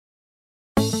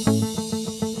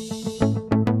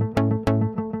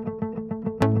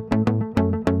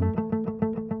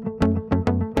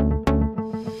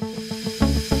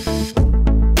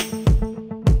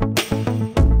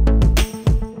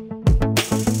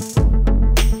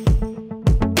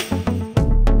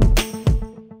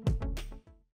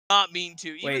not mean to.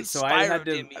 Even Wait, so I had Spyro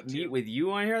to didn't mean meet to. with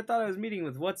you on here? I thought I was meeting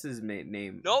with what's his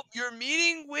name? Nope, you're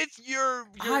meeting with your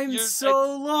I'm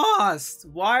so lost.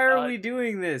 Why are we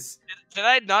doing this? Did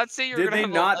I not say you were Did gonna they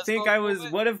have a not think I lesbo was?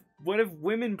 moment? What if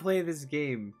women play this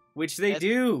game? Which they Yes.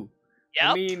 do. Yep.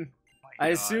 I mean, I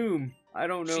God. assume. I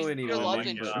don't know She's any pure love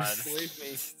women, interest, but believe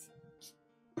me.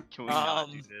 Can we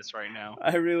not do this right now?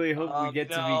 I really hope we get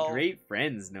to no. be great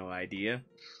friends. No idea.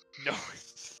 No.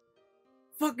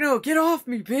 Fuck no! Get off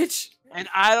me, bitch! And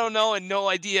I don't know and no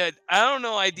idea. I don't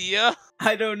know idea.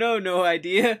 I don't know. No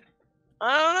idea.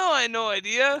 I don't know. I no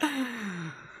idea.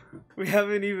 We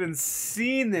haven't even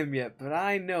seen them yet, but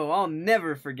I know I'll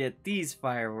never forget these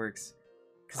fireworks.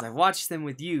 Because I watched them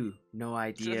with you. No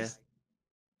idea.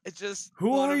 It's just.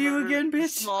 Who are you again, bitch?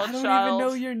 Small I don't child. even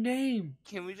know your name.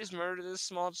 Can we just murder this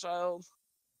small child?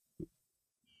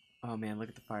 Oh man, look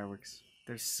at the fireworks.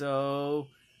 They're so...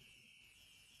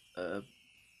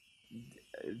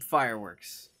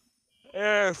 fireworks.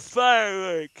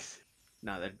 Fireworks.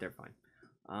 No, they're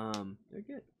fine. They're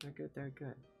good. They're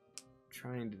good.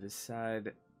 Trying to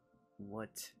decide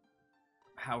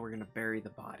how we're gonna bury the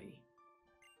body.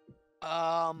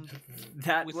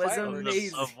 That with was fireworks.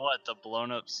 amazing. Of what? The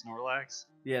blown up Snorlax?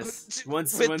 Yes.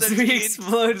 Once With the we teens,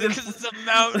 explode because it's a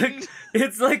mountain. Look,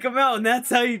 it's like a mountain. That's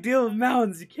how you deal with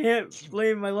mountains. You can't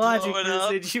blame my logic Blow it for up.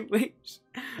 the situation.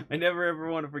 I never ever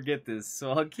want to forget this,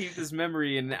 so I'll keep this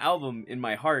memory and the album in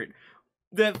my heart.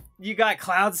 You got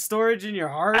cloud storage in your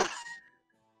heart?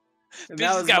 And Bitch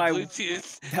has got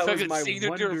Bluetooth. that was Fucking my see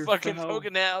through your fucking wonderful-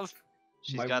 Pokénav.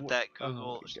 She's My got wo- that oh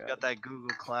Google. my She's God. got that Google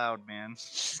Cloud, man.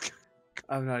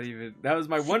 I'm not even. That was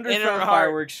my wonderful In her heart.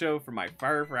 fireworks show for my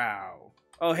Firefrau.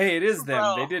 Oh, hey, it is them.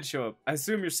 Bro. They did show up. I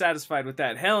assume you're satisfied with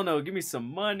that. Hell no, give me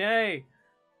some money.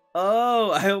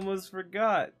 Oh, I almost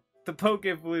forgot. The Poke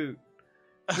Flute.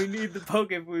 We need the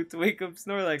Poke Flute to wake up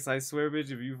Snorlax. I swear,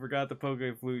 bitch, if you forgot the Poke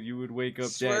Flute, you would wake up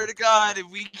Swear dead. to God, if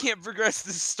we can't progress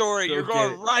this story, Go you're get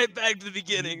going it. right back to the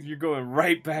beginning. You're going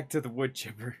right back to the wood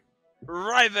chipper.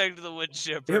 Right back to the wood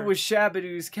chipper. It was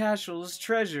Shabadoo's Cashel's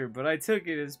treasure, but I took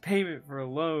it as payment for a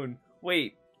loan.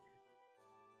 Wait.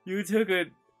 You took a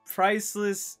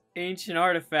priceless ancient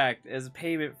artifact as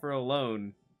payment for a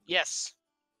loan. Yes.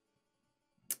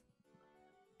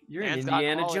 You're an Man's got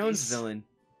Indiana Jones qualities. villain.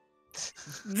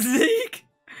 Zeke!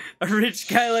 A rich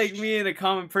guy like me and a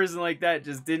common person like that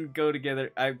just didn't go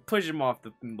together. I push him off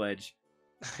the ledge.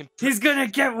 He's gonna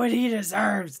get what he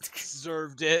deserves!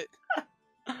 Deserved it.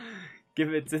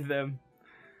 Give it to them.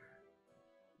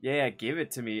 Yeah, give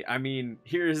it to me. I mean,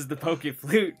 here's the Poke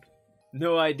Flute.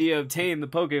 No idea obtain the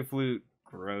Poke Flute.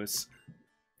 Gross.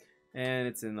 And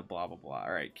it's in the blah blah blah.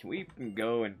 Alright, can we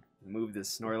go and move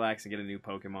this Snorlax and get a new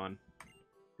Pokemon?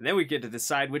 And then we get to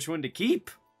decide which one to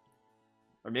keep.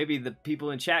 Or maybe the people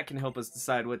in chat can help us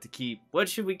decide what to keep. What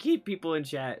should we keep, people in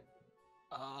chat?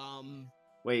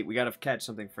 Wait, we gotta catch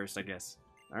something first, I guess.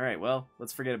 Alright, well,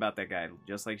 let's forget about that guy.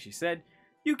 Just like she said,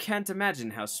 you can't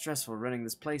imagine how stressful running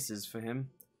this place is for him.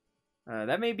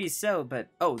 That may be so, but...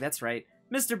 Oh, that's right.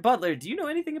 Mr. Butler, do you know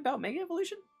anything about Mega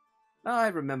Evolution? I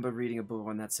remember reading a book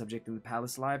on that subject in the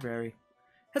Palace Library.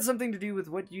 Had something to do with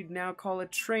what you'd now call a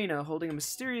trainer holding a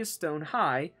mysterious stone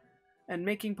high and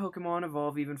making Pokemon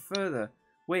evolve even further.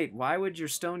 Wait, why would your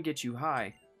stone get you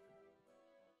high?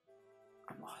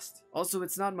 I'm lost. Also,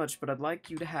 it's not much, but I'd like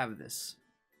you to have this.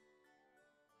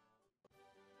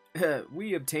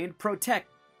 We obtained Protect.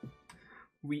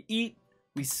 We eat,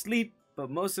 we sleep, but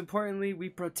most importantly, we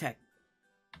protect.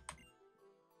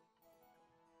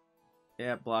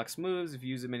 Yeah, blocks moves. If you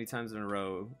use it many times in a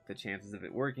row, the chances of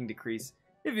it working decrease.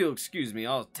 If you'll excuse me,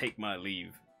 I'll take my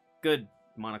leave. Good,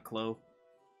 Monoclo.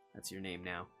 That's your name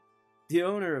now. The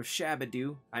owner of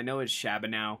Shabadoo. I know it's Shabba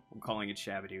now. I'm calling it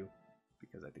Shabadoo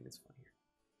because I think it's funnier.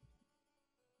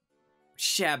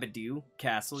 Shabadoo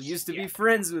Castle used to be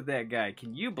friends with that guy.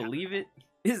 Can you believe it?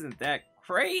 Isn't that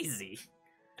crazy?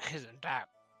 Isn't that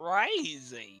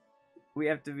crazy? We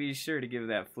have to be sure to give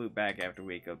that flute back after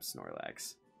we wake up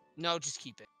Snorlax. No, just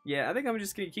keep it. Yeah, I think I'm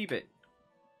just going to keep it.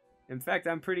 In fact,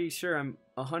 I'm pretty sure I'm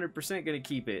 100% going to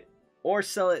keep it. Or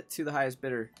sell it to the highest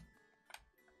bidder.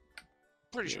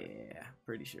 Pretty sure. Yeah,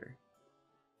 pretty sure.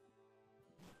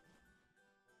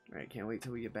 Alright, can't wait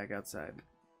till we get back outside.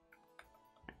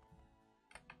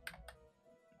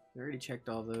 We already checked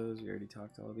all those. We already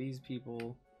talked to all these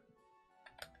people.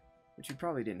 Which we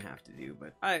probably didn't have to do,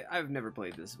 but I've never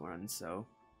played this one, so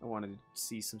I wanted to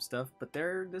see some stuff. But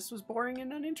this was boring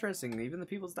and uninteresting. Even the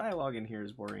people's dialogue in here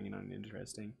is boring and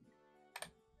uninteresting.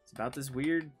 It's about this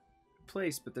weird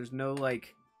place, but there's no,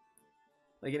 like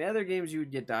in other games you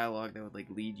would get dialogue that would, like,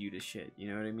 lead you to shit. You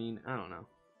know what I mean? I don't know.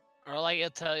 Or like it'll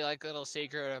tell you like a little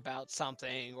secret about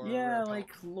something or a Yeah, rare like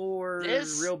Pokemon. lore,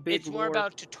 This, real big it's more lore.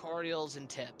 about tutorials and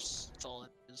tips. That's all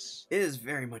it is. It is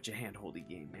very much a hand-holdy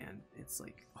game, man. It's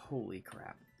like, holy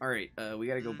crap. Alright, we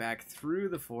gotta go back through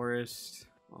the forest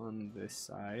on this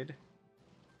side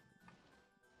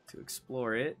to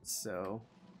explore it, so...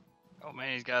 Oh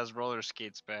man, he's got his roller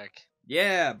skates back.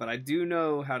 Yeah, but I do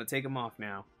know how to take them off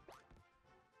now.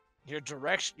 Your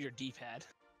direction, your D-pad.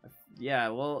 Yeah,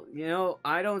 well, you know,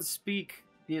 I don't speak,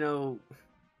 you know,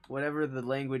 whatever the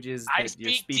language is that I you're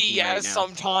speak speaking DS right now.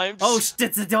 sometimes. Oh,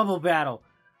 it's a double battle!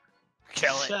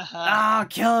 Kill it. Ah,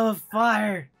 kill it with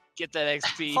fire! Get that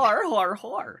XP. Har, har,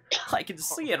 har. I can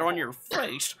see it on your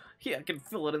face. Yeah, I can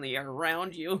feel it in the air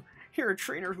around you. You're a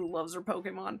trainer who loves her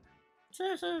Pokemon.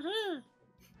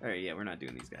 Alright, yeah, we're not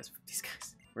doing these guys.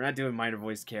 We're not doing minor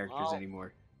voiced characters Well,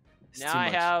 anymore. It's Now too I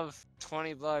much. have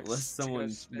 $20 Unless someone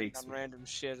to spend makes on me. random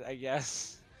shit, I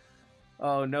guess.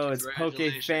 Oh no, it's Poke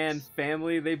Fan Congratulations.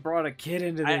 Family. They brought a kid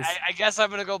into this. I guess I'm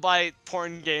gonna go buy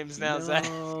porn games now, Zach.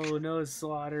 No, no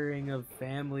slaughtering of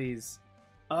families.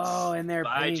 Oh, and they're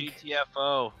Bye, pink.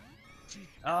 GTFO.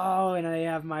 Oh, and I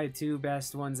have my two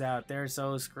best ones out. They're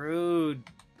so screwed.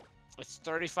 It's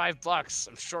 $35.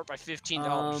 I'm short by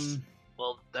 $15.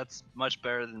 Well, that's much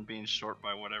better than being short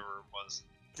by whatever it was.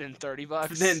 Then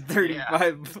 $30. Then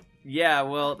 35. Yeah,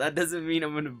 well, that doesn't mean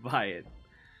I'm gonna buy it.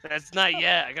 That's not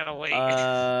yet. I gotta wait.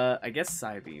 I guess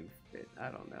Psybeam. I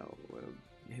don't know.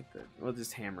 We'll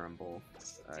just hammer them both.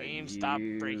 Game, stop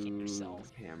breaking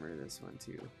yourself. Hammer this one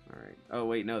too. All right. Oh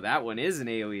wait, no, that one is an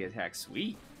AOE attack.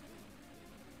 Sweet.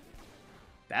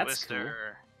 That's cool.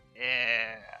 Twister.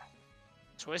 Yeah.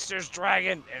 Twister's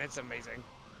dragon, and it's amazing.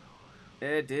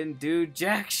 It didn't do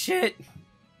jack shit.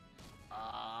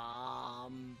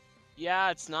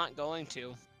 Yeah, it's not going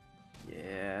to.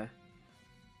 Yeah.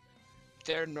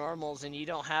 They're normals, and you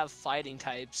don't have fighting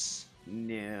types.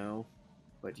 No.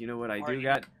 But you know what I Or do you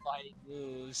got? have fighting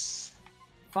moves.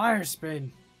 Fire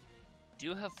spin.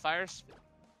 Do have fire spin,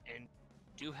 and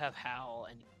do have howl,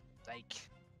 and like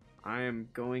I am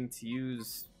going to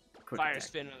use quick fire attack.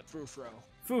 spin on the frou-frou.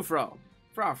 Foo-fro.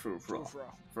 Frou-frou-fro. Frou-frou.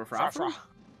 Frou-frou?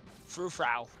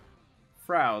 Frou-frou.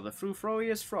 Frou, the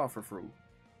frou-froiest frou-frou-frou.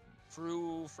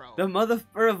 Frou-frou. The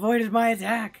motherfucker avoided my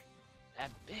attack. That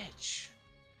bitch.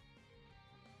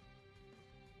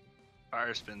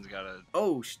 Fire spin's got a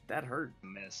Oh, that hurt.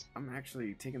 miss. I'm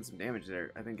actually taking some damage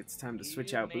there. I think it's time to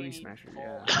switch You out Booty made Smasher.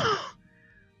 fall. Yeah.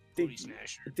 Booty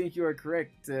Smasher. I think you are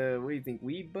correct. What do you think?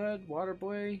 Weed Bud? Water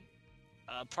Boy?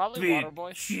 Probably Water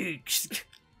Boy. Cheeks.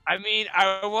 I mean,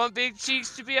 I want Big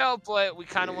Cheeks to be out, but we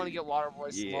kind of want to get Water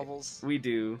Boy some Yeah. levels. We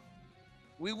do.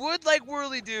 We would like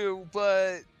Whirly do,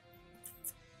 but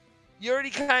you already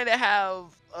kind of have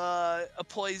a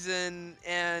poison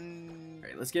and.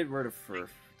 Alright, let's get rid of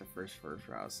the first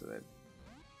Furfrou so that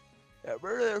Yeah,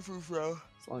 murder that frou-frou.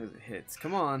 as long as it hits.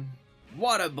 Come on.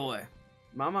 Water Boy.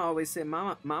 Mama always said.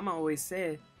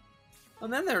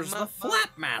 And then there's the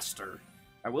Flapmaster.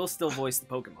 I will still voice the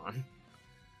Pokemon.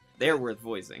 They're worth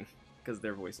voicing because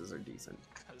their voices are decent.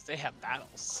 Because they have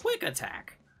battles. Quick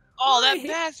attack. Oh, I that hate-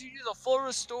 pass! You use a full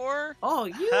restore? Oh,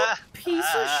 you piece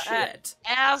of shit.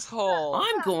 Asshole!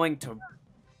 I'm going to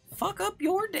fuck up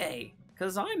your day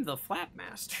because I'm the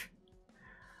Flapmaster.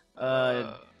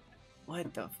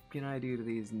 What the f can I do to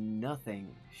these?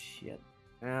 Nothing. Shit.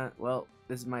 Well,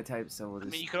 this is my type, so we'll I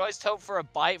just. mean, you could always hope for a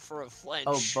bite for a flinch.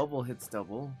 Oh, bubble hits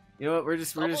double. You know what? We're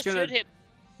just Bubble gonna should hit.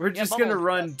 we're yeah, just Bubble gonna hits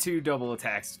run best. 2 double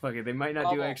attacks. Fuck it. They might not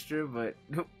do Bubble. extra, but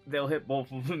they'll hit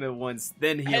both of them at once.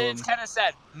 Then heal And them. it's kind of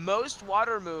sad. Most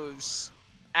water moves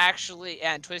actually,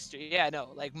 and Twister, yeah, no,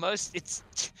 like most, it's,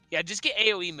 yeah, just get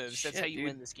AoE moves. That's Shit, how you dude.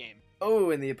 win this game.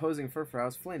 Oh, and the opposing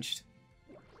Furfrows flinched.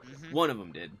 Mhm. One of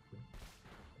them did.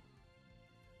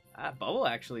 Bubble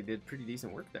actually did pretty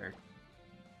decent work there.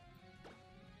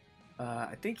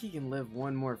 I think he can live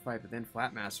one more fight, but then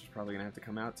Flatmaster's probably gonna have to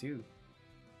come out too.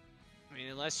 I mean,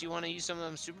 unless you want to use some of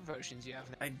them super potions you have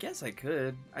now. I guess I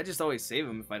could. I just always save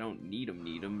them if I don't need them,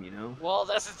 you know? Well,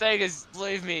 that's the thing is,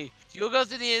 believe me, you'll go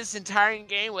through this entire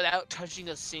game without touching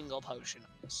a single potion.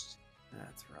 That's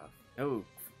rough. Oh,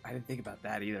 I didn't think about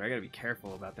that either. I gotta be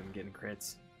careful about them getting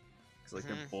crits. Because, like,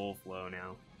 they're both low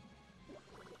now.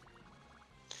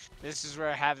 This is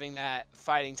where having that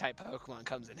fighting type Pokemon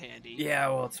comes in handy. Yeah,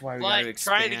 well, that's why we gotta Like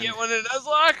expand. trying to get one in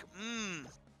Nuzlocke? Mmm.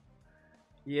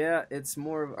 Yeah, it's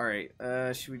more of... Alright,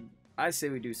 should we... I say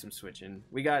we do some switching.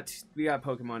 We got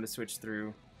Pokemon to switch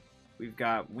through. We've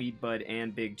got Weed Bud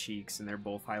and Big Cheeks, and they're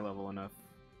both high level enough.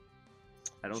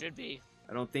 Should be.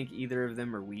 I don't think either of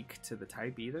them are weak to the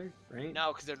type either, right?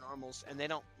 No, because they're normals, and they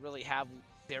don't really have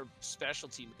their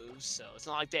specialty moves, so it's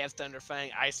not like they have Thunder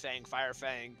Fang, Ice Fang, Fire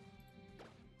Fang.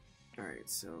 Alright,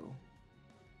 so...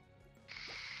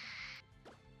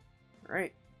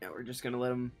 Alright, yeah, we're just gonna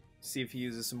let him see if he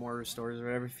uses some more restores or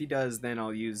whatever. If he does, then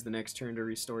I'll use the next turn to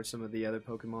restore some of the other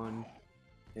Pokemon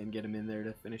and get him in there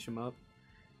to finish him up.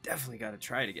 Definitely gotta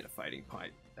try to get a fighting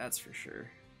pipe, that's for sure.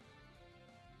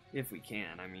 If we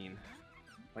can, I mean,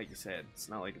 like you said, it's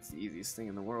not like it's the easiest thing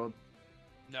in the world.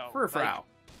 No. Furfrou.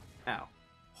 Ow.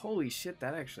 Holy shit,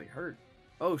 that actually hurt.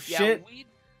 Oh Yeah, shit.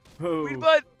 Weed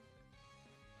Bud,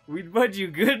 Weed Bud, you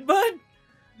good, bud?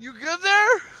 you good there?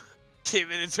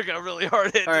 Came in and took a really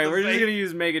hard hit. Alright, we're just gonna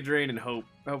use Mega Drain and Hope.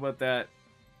 How about that?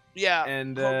 Yeah.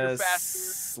 And hope you're faster.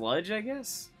 Sludge, I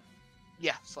guess?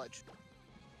 Yeah, Sludge.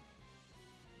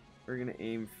 We're gonna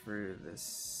aim for the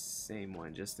same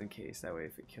one just in case. That way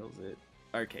if it kills it.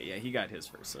 Okay, yeah, he got his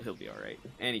first, so he'll be alright.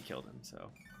 And he killed him, so.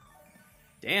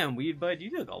 Damn, Weed Bud,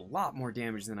 you took a lot more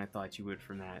damage than I thought you would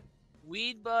from that.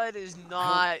 Weed Bud is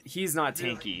not. He's not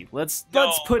tanky. Let's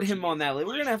No, put him on that list.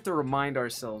 We're gonna have to remind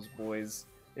ourselves, boys.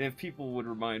 And if people would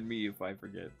remind me if I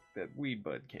forget that Weed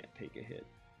Bud can't take a hit.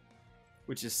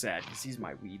 Which is sad, because he's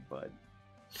my Weed Bud.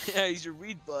 Yeah, he's your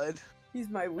Weed Bud. He's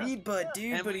my Weed Bud,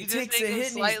 dude, And but we he just takes a make him hit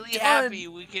and slightly he's happy.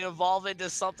 done. We can evolve into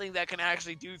something that can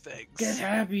actually do things. Get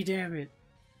happy, damn it.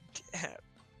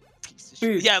 Piece of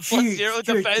shit. Yeah, plus 0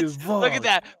 defense. evolve. Look at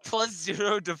that. Plus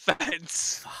 0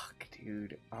 defense. Fuck,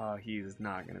 dude. Oh, he's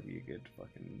not gonna be a good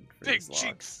fucking Big Nuzlocke.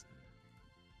 cheeks.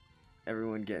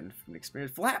 Everyone getting an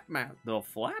experience. The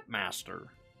Flap Master.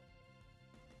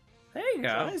 Hey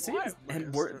guys, The Flap and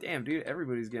Master. damn, dude,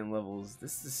 everybody's getting levels.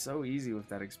 This is so easy with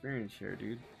that experience share,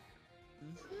 dude.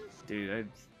 Dude, I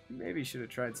maybe should have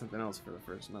tried something else for the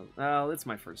first Nuzlocke. Well, it's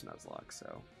my first Nuzlocke,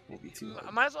 so won't be too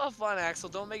hard. Might as well have fun, Axel.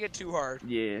 Don't make it too hard.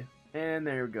 Yeah, and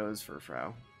there goes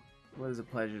Furfrou. It was a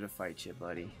pleasure to fight you,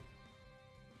 buddy.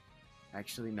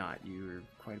 Actually, not. You were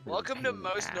quite a bit Welcome of a to pain in the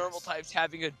most normal ass. types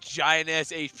having a giant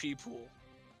ass HP pool.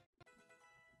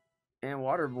 And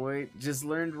Waterboy just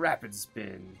learned Rapid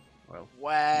Spin. Well,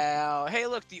 Wow. Hey,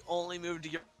 look, the only move to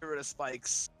get rid of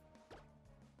spikes.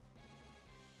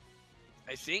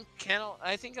 I think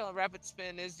Rapid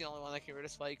Spin is the only one that can get rid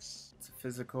of spikes. it's a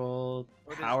physical.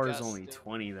 What does Power's Gust only do?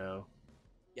 20 though.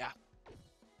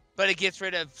 But it gets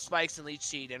rid of spikes and leech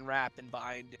seed and wrap and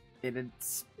bind.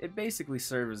 It basically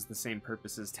serves the same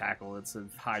purpose as Tackle. It's a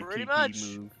high Pretty PP much.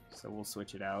 move, so we'll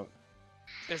switch it out.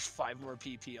 There's 5 more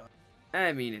PP on.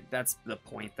 I mean, that's the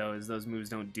point though, is those moves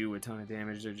don't do a ton of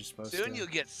damage. They're just supposed Soon to. you'll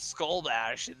get Skull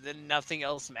Bash, and then nothing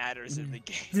else matters in the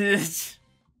game.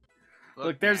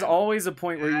 Look, there's man, always a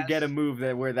point where you get a Yes. move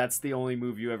where that's the only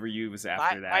move you ever use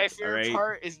after that. My favorite alright?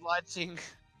 part is watching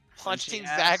she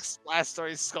Zach's last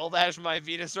story, Skull Bash my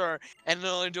Venusaur, and then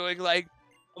only doing like,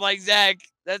 I'm like, Zach,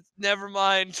 that's never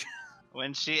mind.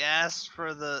 When she asked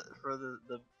for the For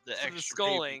extra the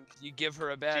sculling, you give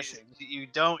her a bashing. you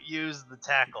don't use the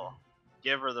tackle.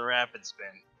 Give her the rapid spin.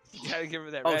 You gotta give her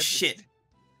that. Oh rapid shit! spin.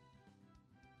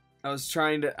 I was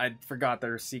trying to. I forgot there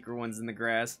were secret ones in the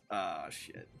grass. Oh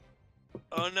shit!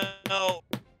 Oh no!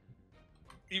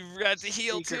 You forgot to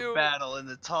heal Secret too. battle in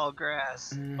the tall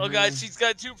grass. Oh god, she's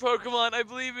got 2 Pokemon. I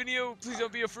believe in you. Please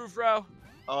don't be a Furfrou.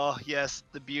 Oh yes,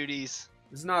 the beauties.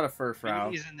 It's not a Furfrou,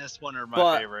 Beauties in this one are my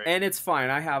but favorite. and it's fine.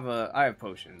 I have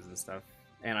potions and stuff,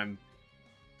 and I'm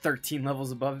 13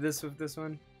 levels above this with this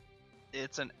one.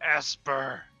 It's an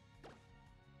Esper.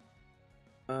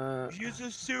 Use a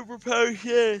super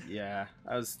potion. Yeah,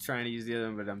 I was trying to use the other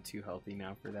one, but I'm too healthy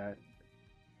now for that.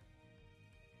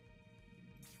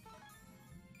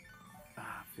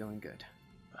 Ah, feeling good.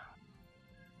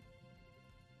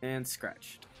 And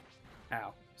scratched.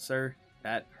 Ow, sir,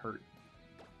 that hurt.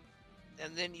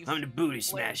 And then you. I'm the booty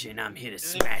Flame- smasher, and I'm here to and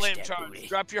then smash flame that charge. booty.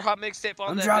 Drop your hot mixtape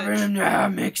on I'm that dropping bitch. him now,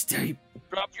 mixtape.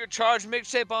 Drop your charge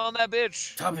mixtape on that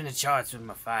bitch. Topping the charts with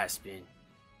my fire spin.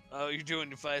 Oh, you're doing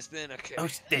your 5 spin? Okay. Oh,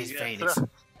 stays Yeah, famous.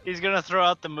 He's gonna throw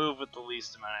out the move with the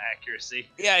least amount of accuracy.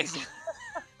 Yeah, he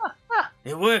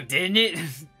It worked, didn't it?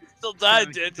 still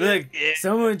died, did Look, yeah.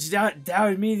 someone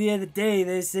doubted me the other day.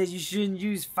 They said you shouldn't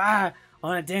use fire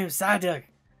on a damn Psyduck.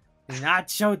 And I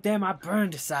showed them I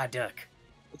burned a Psyduck.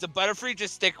 It's a Butterfree.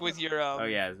 Just stick with your Oh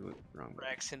yeah, it was wrong.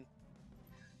 Rex and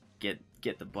Get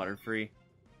the Butterfree.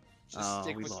 just Oh,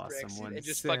 stick we with lost Rex someone. and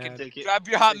just Sad. fucking Take it. drop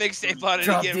your hot mixtape on it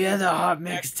Drop again. the other hot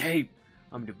mixtape.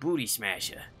 I'm the booty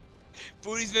smasher.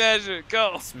 Booty smasher,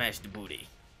 go Smash the booty.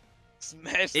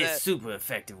 smash It's that super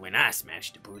effective when I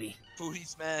smash the booty. booty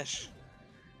smash.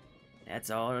 That's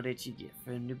all that you get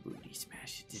from the booty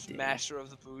smasher today. Smasher of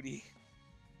the booty.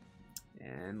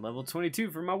 And level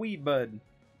 22 for my Weed Bud.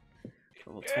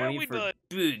 Level Yeah, 20 Weed for Bud.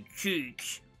 Big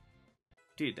Cheeks.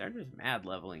 Dude, they're just mad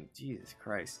leveling. Jesus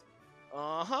Christ.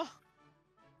 Uh huh.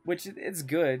 Which it's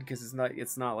good because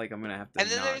it's not like I'm gonna have to. And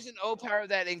then there's an O power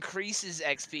that increases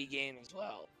XP gain as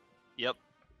well. Yep.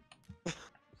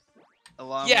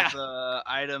 Along Yeah. with the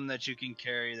item that you can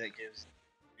carry that gives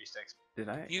increased XP. Did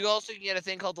I? You also get a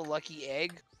thing called the lucky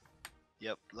egg.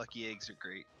 Yep, lucky eggs are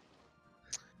great.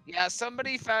 Yeah,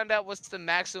 somebody found out what's the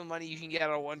maximum money you can get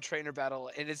on one trainer battle,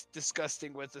 and it's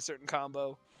disgusting with a certain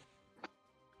combo.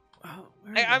 Oh,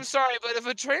 I'm sorry, but if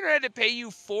a trainer had to pay you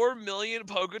 4 million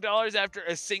Poké Dollars after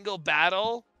a single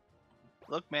battle,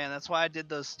 Look, man, that's why I did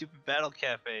those stupid battle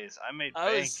cafes. I made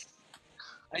bank.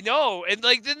 I know, and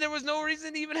like then there was no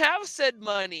reason to even have said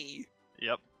money.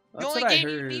 Yep. That's only what I game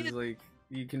you heard. Is needed- like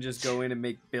you can just go in and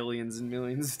make billions and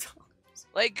millions of dollars.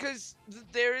 Like, cause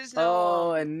there is no.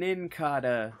 Oh, a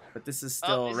Ninkata, but this is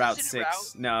still is Route this in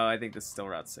 6. Route? No, I think this is still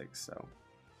Route 6. So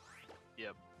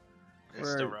It's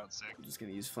still Route 6. I'm just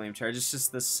gonna use Flame Charge. It's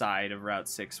just the side of Route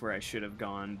 6 where I should have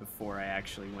gone before I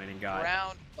actually went and got.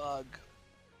 Ground bug.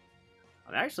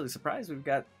 I'm actually surprised we've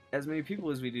got as many people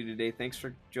as we do today. Thanks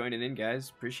for joining in, guys.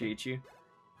 Appreciate you.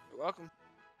 You're welcome.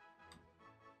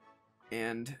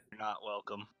 And You're not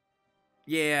welcome.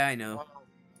 yeah, I know.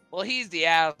 Well, he's the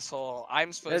asshole.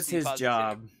 I'm supposed That's to be his positive.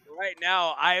 job. Right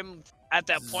now, I'm at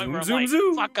that point Zoom, where I'm zoom, like,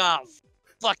 zoom. fuck off.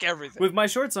 Fuck everything. With my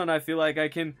shorts on, I feel like I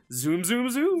can zoom, zoom,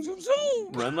 zoom, Zoom,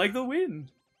 zoom. run like the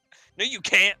wind. No, you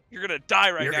can't. You're gonna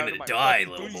die right You're now. gonna to my die,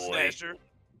 fucking little booty boy. Smasher.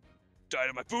 Die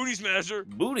to my booty smasher.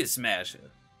 Booty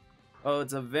smasher. Oh,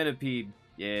 it's a Venipede.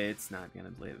 Yeah, it's not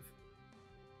gonna live.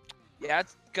 Yeah,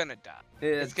 it's gonna die.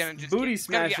 It's gonna just Booty it's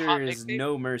gonna get hot Smasher is mixtape.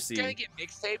 no mercy. It's gonna get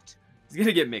mixtaped. It's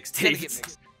gonna get mixed It's gonna get taped.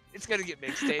 mixed. It's gonna get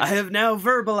mixtaped. I have now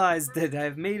verbalized it.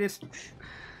 I've made it.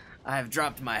 I have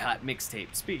dropped my hot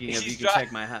mixtape. Speaking of, you He's can dro-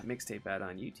 check my hot mixtape out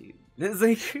on YouTube. It's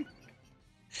like,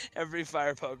 Every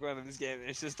fire Pokemon in this game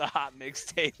is just a hot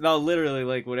mixtape. no, literally,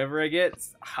 like whatever I get,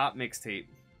 it's a hot mixtape.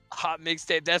 Hot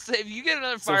mixtape. That's if you get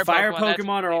another So fire fire Pokemon.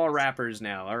 Pokemon are all rappers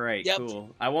now. All right, Yep.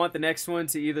 cool. I want the next one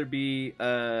to either be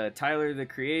Tyler the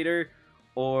Creator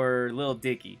or Lil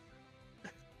Dicky.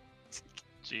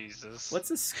 Jesus.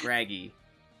 What's a Scraggy?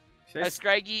 Should I A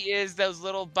Scraggy is those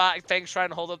little things trying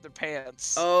to hold up their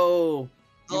pants. Oh,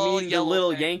 you Little mean the yellow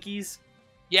little thing. Yankees?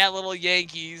 Yeah, little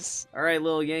Yankees. All right,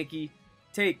 little Yankee,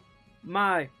 take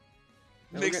my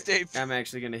Mixtape. I'm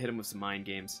actually gonna hit him with some mind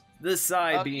games. The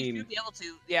side You beam. should be able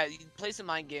to. Yeah, you can play some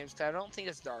mind games. 'Cause I don't think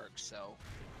it's dark. So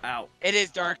Ow. it is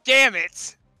dark. Damn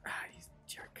it! Ah, he's a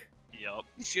jerk. Yup.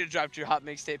 You should have dropped your hot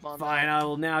mixtape on. Fine, I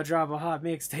will now drop a hot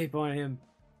mixtape on him.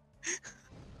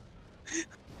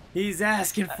 He's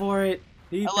asking for it.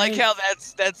 He I like thinks- how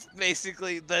that's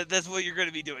basically that's what you're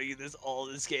gonna be doing in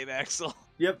this game, Axel.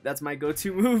 Yep, that's my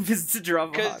go-to move is to drop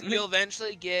a Because hot you'll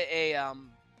eventually get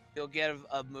you'll get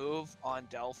a move on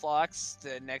Delphox,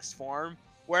 the next form,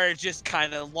 where it just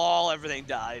kind of everything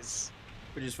dies.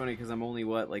 Which is funny because I'm only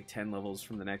what, like 10 levels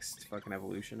from the next fucking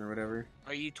evolution or whatever.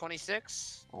 Are you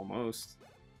 26? Almost.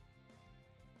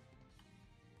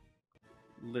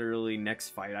 Literally next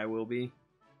fight I will be.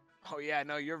 Oh yeah,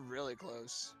 no, you're really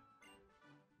close.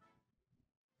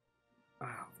 Oh,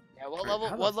 Yeah, what crap, level?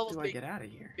 how the What f- level's do I big? get out of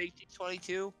here? Big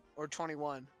 22 or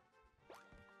 21?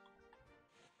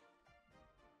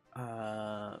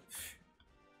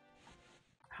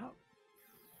 How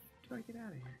do I get out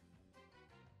of here?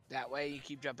 That way you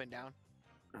keep jumping down.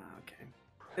 Okay.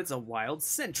 It's a wild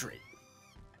sentry.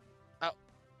 Oh.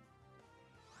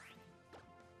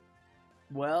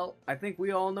 Well, I think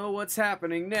we all know what's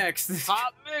happening next.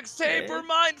 Hot mixtape or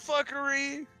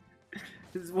mindfuckery?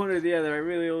 It's one or the other. I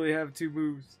really only have 2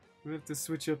 moves. We have to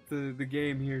switch up the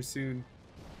game here soon.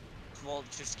 Well,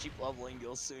 just keep leveling.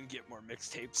 You'll soon get more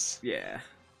mixtapes. Yeah.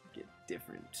 Get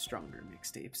different, stronger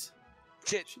mixtapes.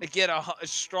 Get a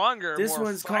stronger. This more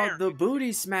one's fire. called the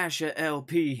Booty Smasher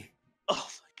LP. Oh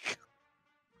my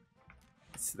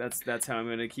god. That's how I'm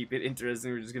gonna keep it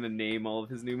interesting. We're just gonna name all of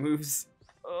his new moves.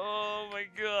 Oh my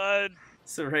god.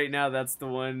 So right now, that's the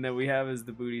one that we have is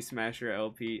the Booty Smasher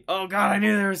LP. Oh god, I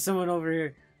knew there was someone over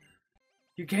here.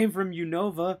 You came from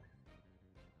Unova.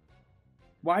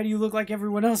 Why do you look like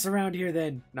everyone else around here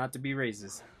then? Not to be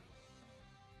racist.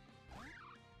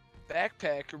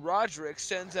 Backpack Roderick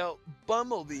sends out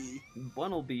Bumblebee.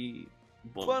 Bunnelby.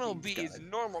 Bumblebee's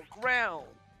normal ground.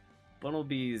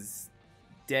 Bunnelby's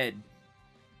dead.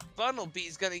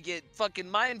 Bumblebee's gonna get fucking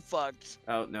mind fucked.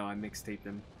 Oh no, I mixtaped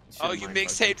him. Oh, you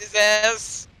mixtaped his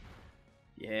ass?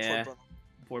 Yeah.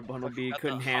 Poor Bunnelby Fucking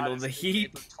couldn't the handle hottest the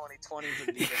heat. mixtape of 2020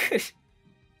 would be the-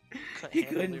 He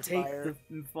handle couldn't your take fire.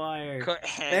 the fire. Couldn't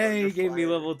handle Hey, your he gave me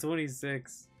fire. level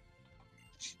 26.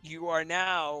 You are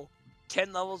now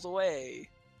 10 levels away.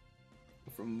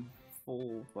 From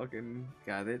full fucking...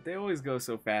 God, they always go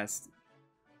so fast.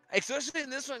 Especially in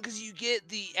this one, because you get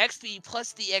the XP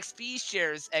plus the XP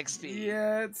shares XP.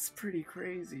 Yeah, it's pretty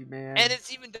crazy, man. And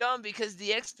it's even dumb because the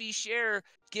XP share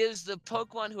gives the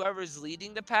Pokemon whoever's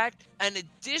leading the pack an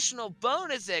additional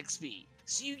bonus XP.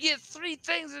 So you get 3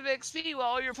 things of XP while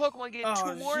all your Pokemon get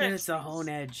 2 more XP. It's a Hone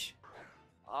Edge.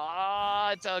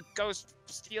 Ah, it's a Ghost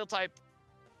Steel type.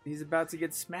 He's about to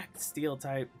get smacked Steel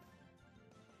type.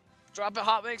 Drop it,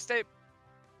 Hot Mixtape.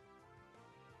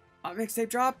 Hot Mixtape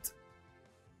dropped.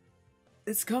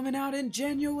 It's coming out in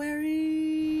January.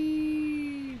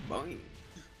 Boing.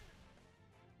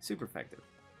 Super effective.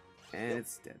 And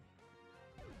it's dead.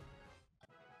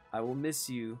 I will miss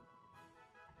you.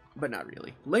 But not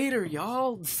really. Later,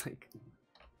 y'all. It's like...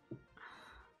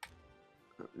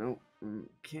 Nope.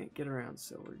 Can't get around,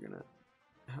 so we're gonna...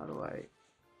 How do I...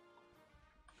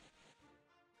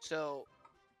 So...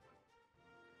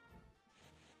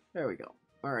 There we go.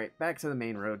 Alright, back to the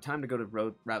main road. Time to go to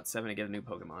Route 7 and get a new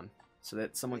Pokemon. So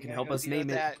that someone can help us name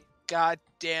it. That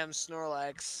goddamn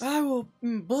Snorlax. I will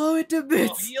blow it to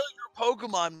bits! Oh, heal your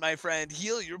Pokemon, my friend.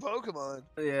 Heal your Pokemon.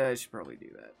 Yeah, I should probably do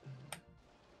that.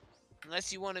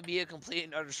 Unless you want to be a complete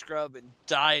and utter scrub and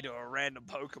die to a random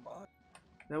Pokemon.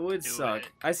 That would Do suck. it.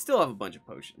 I still have a bunch of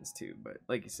potions too, but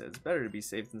like you said, it's better to be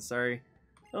safe than sorry.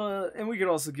 And we could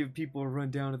also give people a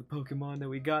rundown of the Pokemon that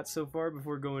we got so far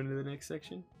before going to the next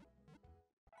section.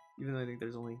 Even though I think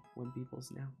there's only 1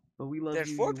 Peoples now. But we love There's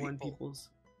you, 4 you 1 people. Peoples.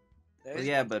 There's Well,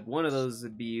 yeah, one but one of those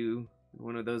would be you.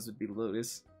 One of those would be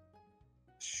Lotus.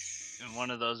 And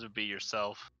one of those would be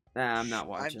yourself. Nah, I'm not I'm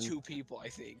watching. 2 people, I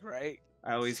think, right?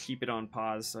 I always keep it on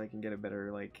pause so I can get a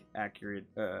better, like, accurate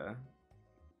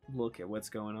look at what's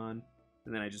going on.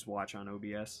 And then I just watch on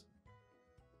OBS.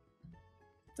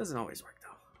 Doesn't always work,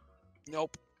 though.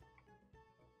 Nope.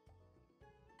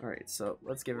 Alright, so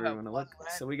let's give Well, everyone a look. one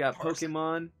So we got person.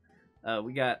 Pokemon.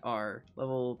 We got our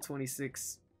level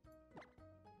 26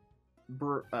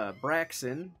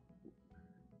 Braxton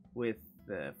with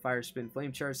the Fire Spin,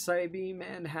 Flame Charge, Psybeam,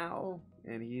 and Howl.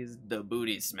 And he's the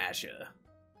Booty Smasher.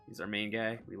 He's our main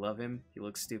guy. We love him. He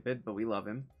looks stupid, but we love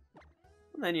him.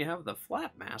 And then you have the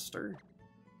Flapmaster.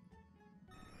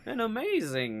 An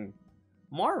amazing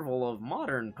marvel of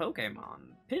modern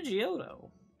Pokemon, Pidgeotto.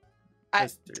 I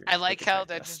Mr. like how Pikachu.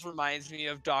 that just reminds me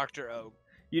of Dr. Oak.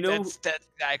 You know, That's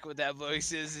exactly what that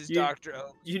voice is You- Dr.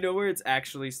 Oak. you know where it's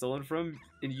actually stolen from,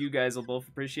 and you guys will both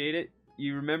appreciate it.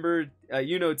 You remember,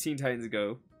 you know, Teen Titans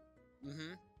Go,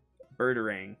 Mm-hmm.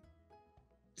 Birdarang.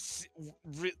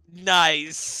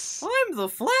 Nice. I'm the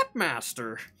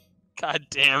Flapmaster. God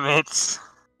damn it.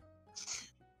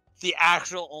 The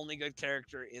actual only good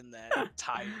character in that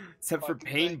type. Except for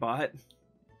Fucking Painbot,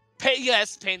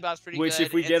 Yes, Painbot's pretty which good.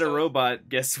 if we and get a so robot,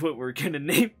 guess what we're gonna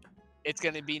name? it's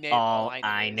gonna be named All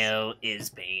I know is is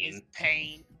pain.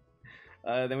 Pain.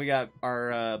 Then we got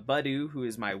our Budu, who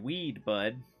is my weed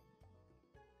bud.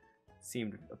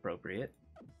 Seemed appropriate,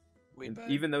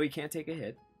 even though he can't take a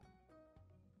hit.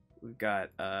 We've got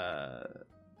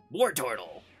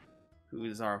Wartortle, who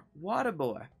is our water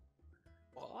boy.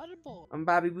 Audible. I'm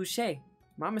Bobby Boucher.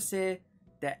 Mama said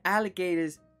that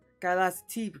alligators got lots of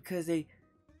teeth because they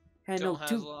had Don't no have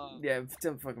tooth. long. Yeah,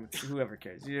 don't fucking whoever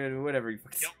cares. You know, whatever you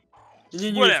fucking say. Yep. And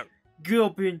then you Whatever. go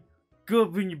up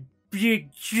in your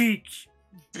big cheeks.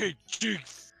 Big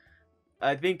cheeks.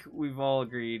 I think we've all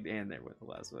agreed, and there with the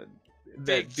last one.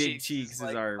 That Big Cheeks is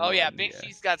like- our Oh yeah, one, Big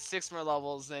Cheeks got 6 more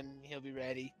levels, then he'll be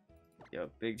ready. Yo,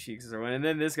 Big Cheeks is our one. And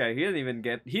then this guy,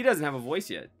 he doesn't have a voice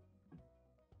yet.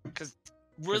 Because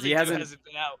really he hasn't- hasn't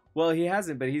been out. Well, he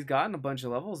hasn't, but he's gotten a bunch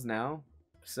of levels now.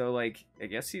 So, like, I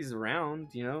guess he's around,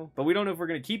 you know? But we don't know if we're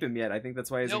going to keep him yet. I think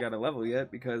that's why he hasn't Nope. got a level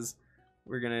yet, because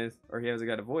we're going to... Or he hasn't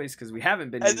got a voice, because we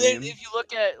haven't been And using then him. if you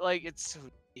look at, like, it's...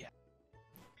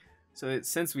 So,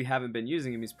 since we haven't been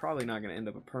using him, he's probably not going to end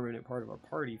up a permanent part of our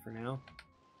party for now.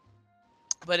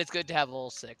 But it's good to have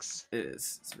level 6. It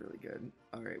is. It's really good.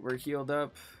 Alright, we're healed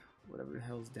up. Whatever the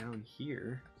hell's down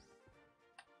here.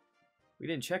 We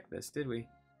didn't check this, did we?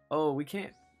 Oh, we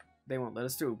can't. They won't let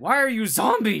us through. Why are you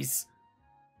zombies?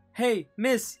 Hey,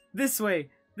 miss, this way,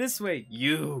 this way.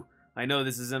 You. I know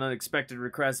this is an unexpected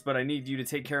request, but I need you to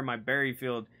take care of my berry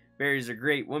field. Berries are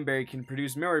great. One berry can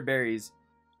produce more berries.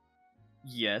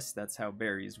 Yes, that's how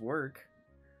berries work.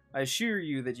 I assure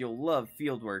you that you'll love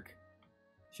field work.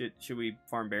 Should we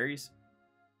farm berries?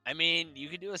 I mean, you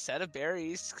could do a set of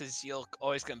berries, because you'll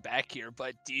always come back here,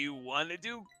 but do you want to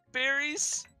do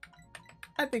berries?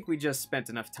 I think we just spent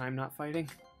enough time not fighting.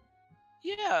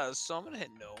 Yeah, so I'm gonna hit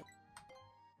no.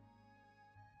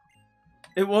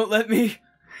 It won't let me.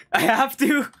 I have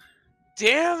to.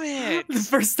 Damn it! The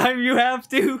first time you have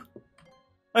to.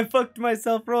 I fucked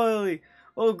myself royally.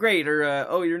 Oh, great, or,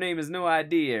 oh, your name is No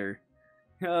Idea.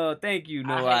 Oh, thank you,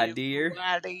 No Idea. No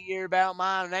idea about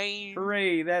my name.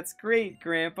 Hooray, that's great,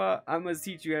 Grandpa. I must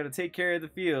teach you how to take care of the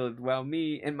field while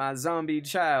me and my zombie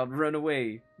child run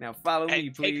away. Now follow me,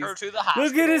 please. Take her to the hospital.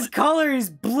 Look at his color, he's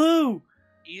blue!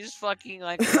 He's fucking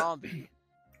like a zombie.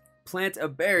 Plant a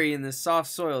berry in the soft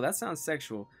soil. That sounds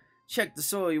sexual. Check the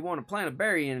soil you want to plant a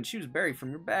berry in and choose a berry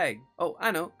from your bag. Oh, I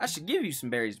know. I should give you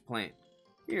some berries to plant.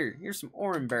 Here's some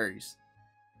orange berries.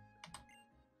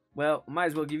 Well, might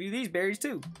as well give you these berries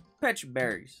too. Petra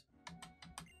berries.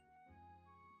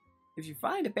 If you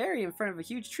find a berry in front of a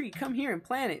huge tree, come here and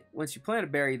plant it. Once you plant a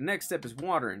berry, the next step is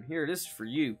watering. Here, this is for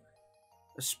you.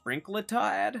 A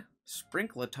sprinkletide?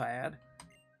 Sprinkletide.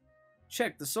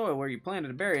 Check the soil where you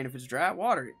planted a berry, and if it's dry,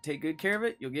 water it. Take good care of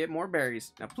it, you'll get more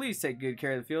berries. Now please take good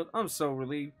care of the field. I'm so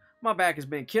relieved. My back has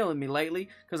been killing me lately,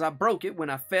 because I broke it when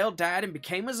I fell, died, and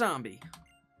became a zombie.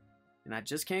 And I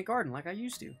just can't garden like I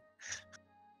used to.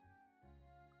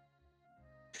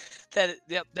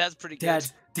 Yep, that's pretty good.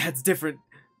 Dad's different.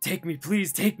 Take me,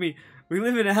 please, take me. We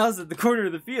live in a house at the corner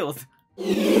of the field.